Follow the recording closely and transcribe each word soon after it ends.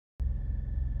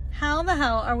How the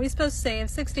hell are we supposed to save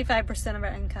 65% of our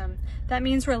income? That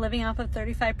means we're living off of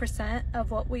 35%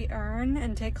 of what we earn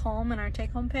and take home in our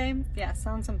take-home pay? Yeah,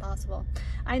 sounds impossible.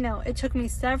 I know, it took me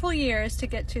several years to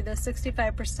get to the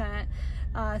 65%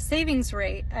 savings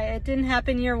rate. It didn't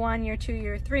happen year 1, year 2,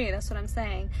 year 3. That's what I'm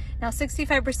saying. Now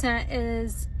 65%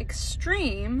 is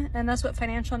extreme, and that's what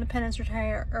Financial Independence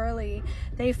Retire Early.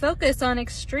 They focus on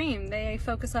extreme. They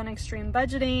focus on extreme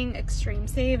budgeting, extreme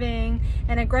saving,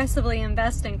 and aggressively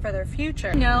investing for their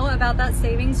future. Know about that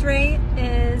savings rate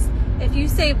is if you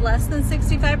save less than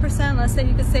 65%, let's say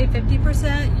you could save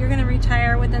 50%, you're going to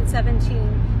retire within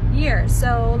 17 years.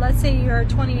 So let's say you're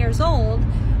 20 years old.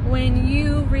 When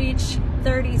you reach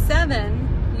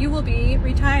 37, you will be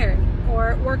retired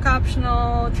or work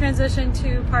optional, transition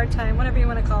to part-time, whatever you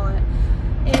want to call it.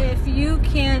 If you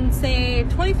can save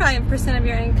 25% of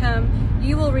your income,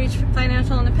 you will reach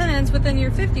financial independence within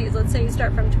your 50s. Let's say you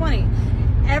start from 20.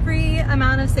 Every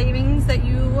amount of savings that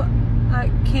you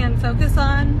can focus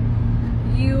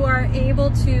on, you are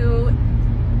able to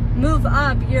move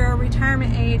up your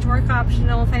retirement age, work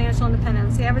optional, financial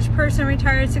independence. The average person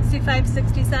retired 65,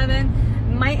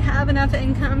 67 might have enough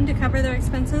income to cover their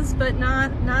expenses, but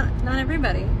not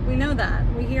everybody. We know that.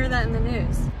 We hear that in the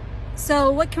news.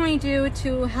 So what can we do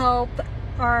to help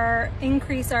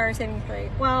increase our savings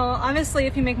rate? Well, obviously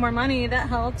if you make more money, that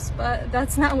helps, but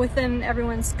that's not within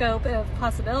everyone's scope of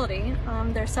possibility.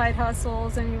 There's side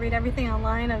hustles, and you read everything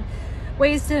online of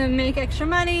ways to make extra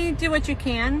money. Do what you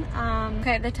can.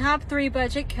 Okay, the top 3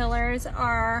 budget killers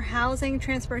are housing,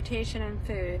 transportation, and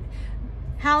food.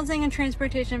 Housing and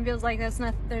transportation feels like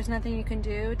there's nothing you can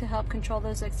do to help control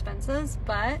those expenses,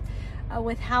 but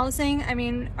with housing, I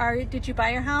mean, did you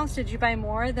buy your house? Did you buy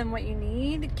more than what you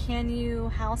need? Can you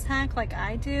house hack like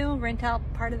I do? Rent out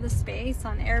part of the space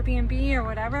on Airbnb or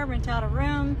whatever, rent out a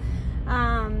room.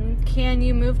 Can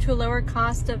you move to a lower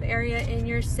cost of area in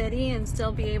your city and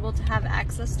still be able to have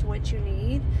access to what you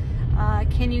need?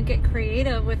 Can you get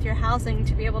creative with your housing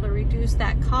to be able to reduce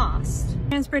that cost?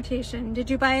 Transportation. Did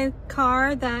you buy a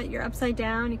car that you're upside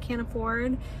down, you can't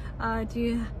afford? I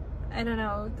don't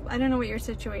know what your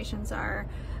situations are.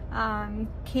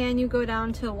 Can you go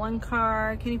down to one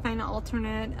car? Can you find an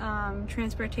alternate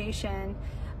transportation?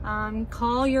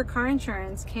 Call your car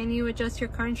insurance. Can you adjust your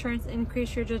car insurance,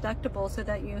 increase your deductible so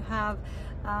that you have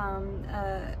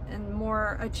a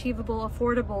more achievable,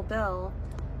 affordable bill?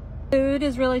 Food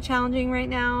is really challenging right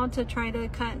now to try to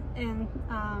cut and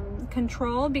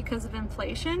control because of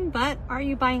inflation, but are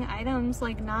you buying items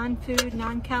like non-food,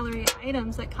 non-calorie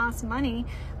items that cost money?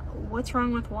 What's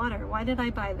wrong with water? Why did I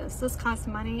buy this? This costs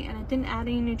money and it didn't add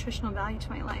any nutritional value to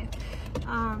my life.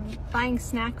 Buying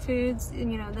snack foods,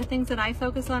 the things that I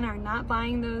focus on are not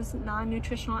buying those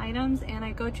non-nutritional items, and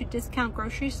I go to discount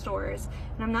grocery stores,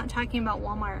 and I'm not talking about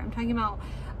Walmart. I'm talking about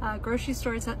grocery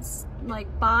stores that's like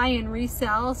buy and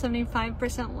resell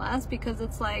 75% less because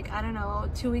it's like, I don't know,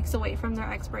 2 weeks away from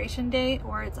their expiration date,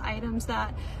 or it's items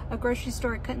that a grocery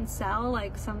store couldn't sell,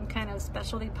 like some kind of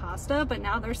specialty pasta, but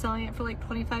now they're selling it for like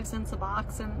 25 cents a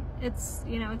box, and it's,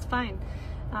 it's fine.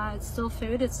 It's still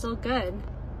food, it's still good.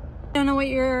 I don't know what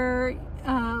your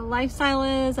lifestyle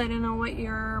is. I don't know what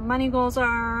your money goals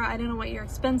are. I don't know what your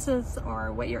expenses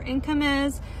or what your income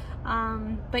is.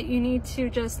 But you need to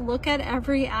just look at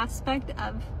every aspect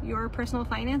of your personal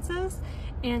finances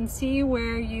and see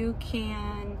where you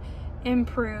can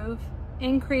improve,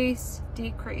 increase,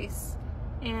 decrease.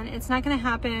 And it's not going to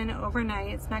happen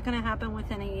overnight. It's not going to happen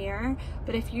within a year.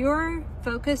 But if you're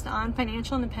focused on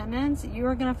financial independence, you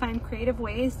are going to find creative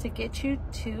ways to get you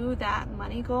to that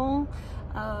money goal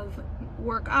of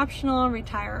work optional,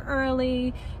 retire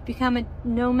early, become a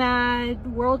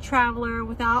nomad, world traveler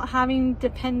without having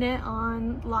dependent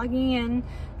on logging in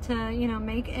to,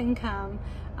 make income.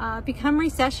 Become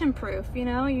recession proof.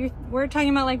 We're talking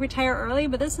about like retire early,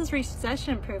 but this is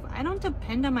recession proof. I don't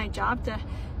depend on my job to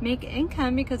make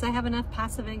income because I have enough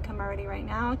passive income already right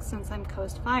now since I'm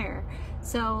Coast Fire.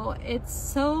 So it's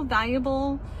so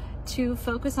valuable to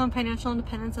focus on financial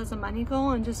independence as a money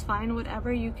goal and just find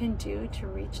whatever you can do to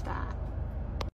reach that.